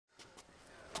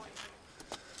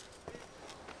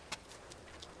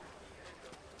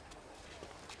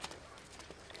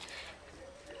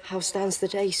How stands the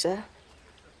day, sir?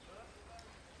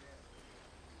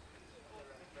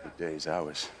 The day's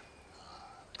ours.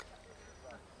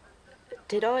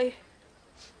 Did I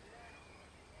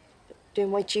do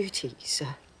my duty, sir?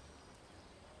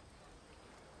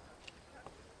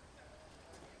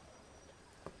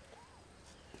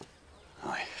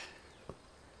 Aye.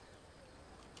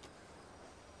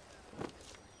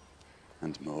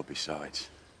 And more besides.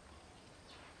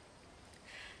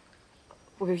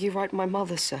 Will you write my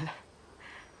mother, sir?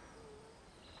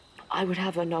 I would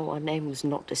have her know our name was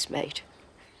not dismayed.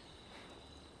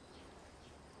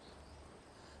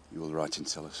 You will write and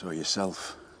tell her so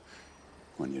yourself,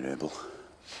 when you're able.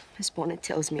 Miss Bonnet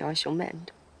tells me I shall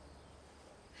mend.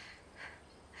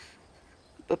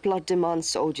 But blood demands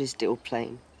soldiers deal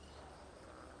plain.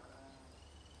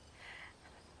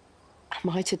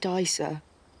 Am I to die, sir?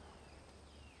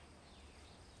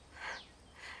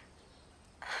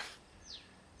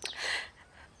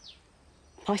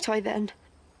 Might I then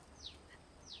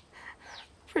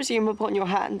presume upon your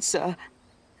hand, sir,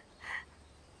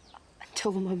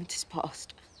 until the moment is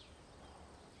past?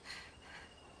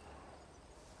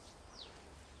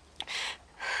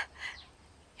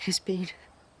 It has been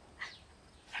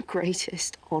the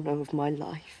greatest honor of my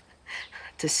life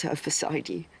to serve beside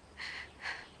you.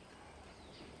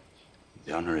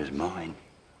 The honor is mine.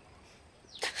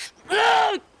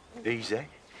 Easy.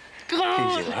 Easy,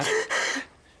 lad.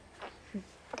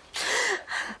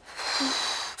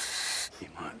 You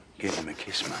might give him a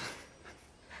kiss, man.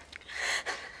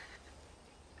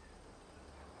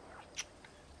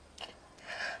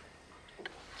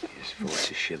 Here's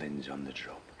 40 shillings on the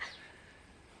drop.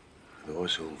 For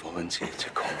those who'll volunteer to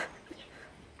come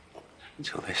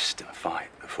to list and fight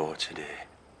before today.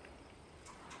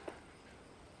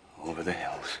 Over the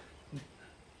hills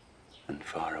and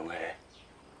far away.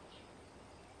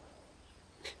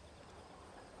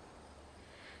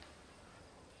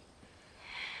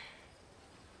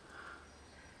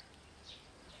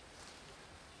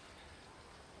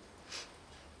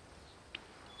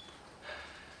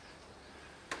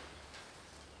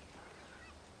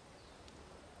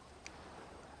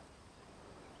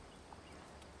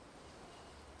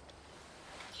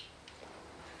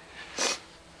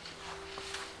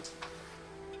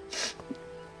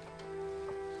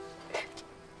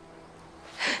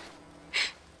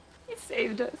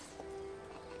 Saved us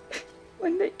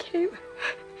when they came.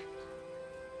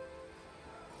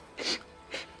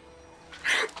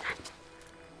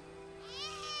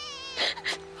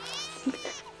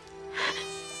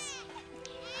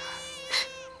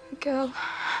 A girl.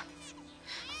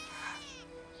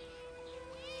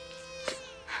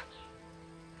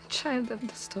 A child of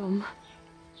the storm.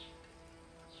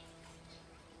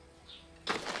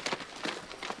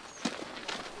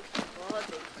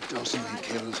 A dozen they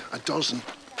killed. A dozen.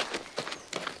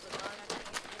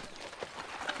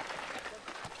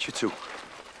 You two.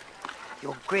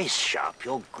 Your Grace, Sharpe,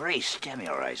 your Grace. Tell me,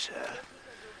 all right, sir.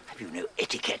 Have you no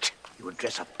etiquette? You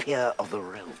address a peer of the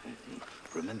realm.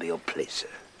 Remember your place, sir.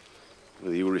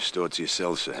 Well, you were restored to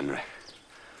yourself, Sir Henry.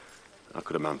 How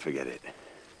could a man forget it?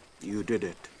 You did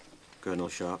it, Colonel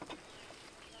Sharpe.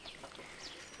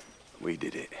 We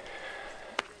did it.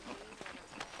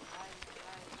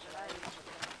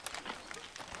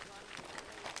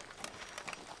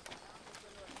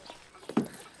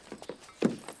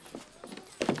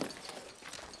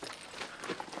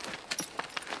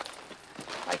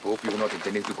 I hope you were not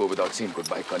intending to go without saying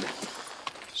goodbye, Colonel.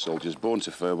 Soldiers born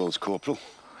to farewells, Corporal.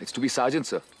 It's to be Sergeant,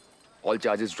 sir. All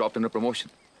charges dropped in a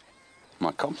promotion.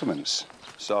 My compliments,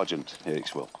 Sergeant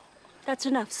Hicks-Will. That's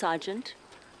enough, Sergeant.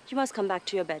 You must come back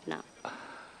to your bed now.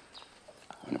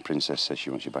 When a princess says she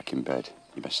wants you back in bed,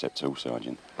 you best step to,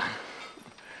 Sergeant.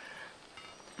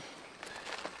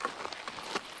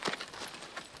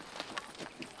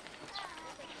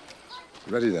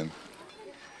 Ready then?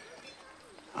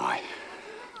 Aye.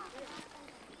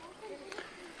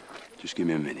 Just give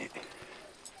me a minute.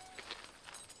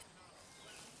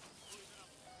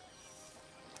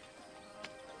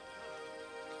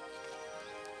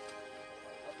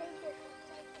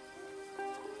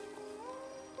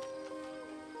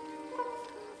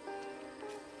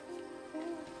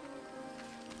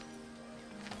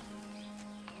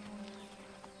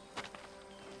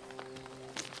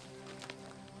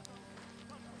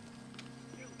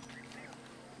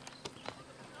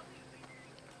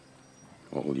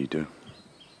 What will you do?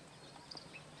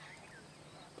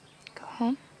 Go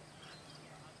home.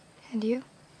 And you?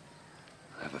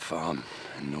 I have a farm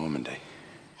in Normandy.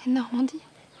 In Normandy?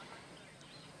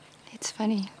 It's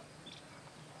funny.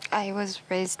 I was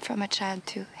raised from a child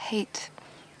to hate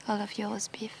all of your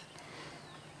roast beef.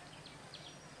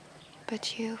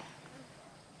 But you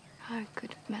are a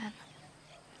good man,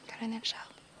 Colonel Sharpe.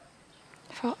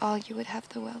 For all you would have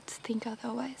the world to think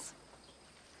otherwise.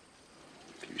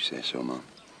 If you say so, Mum.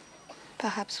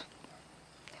 Perhaps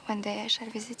one day I shall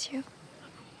visit you.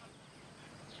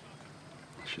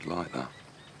 I should like that.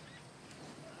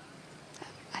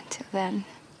 Until then.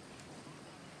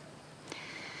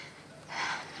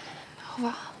 Au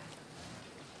revoir.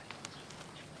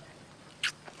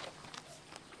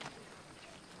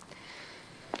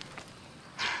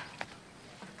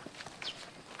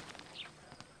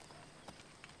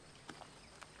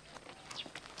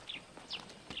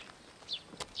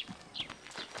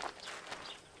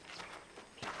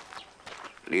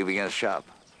 Leaving us, Sharpe?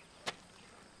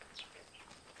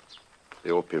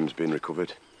 The opium's been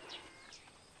recovered.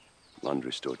 Land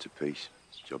restored to peace.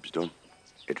 Job's done.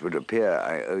 It would appear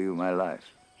I owe you my life.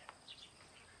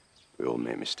 We all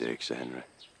make mistakes, Sir Henry.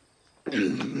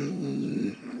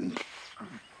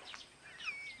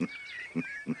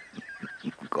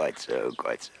 Quite so,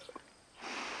 quite so.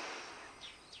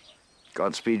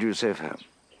 Godspeed you safe home.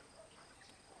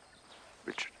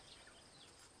 Richard.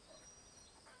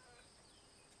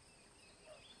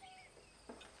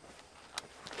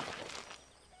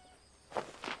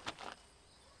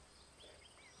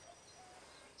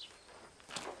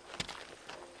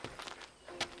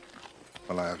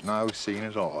 Well, I have now seen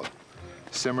it all.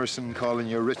 Simmerson calling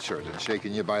you Richard and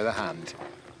shaking you by the hand.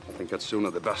 I think I'd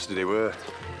sooner the bastard he were.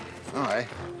 Aye,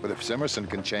 but if Simmerson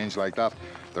can change like that,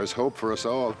 there's hope for us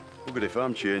all. But if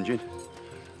I'm changing,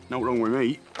 no wrong with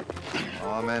me.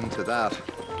 Amen to that.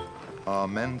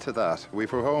 Amen to that. We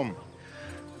for home.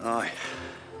 Aye.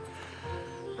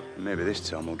 Maybe this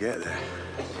time we'll get there.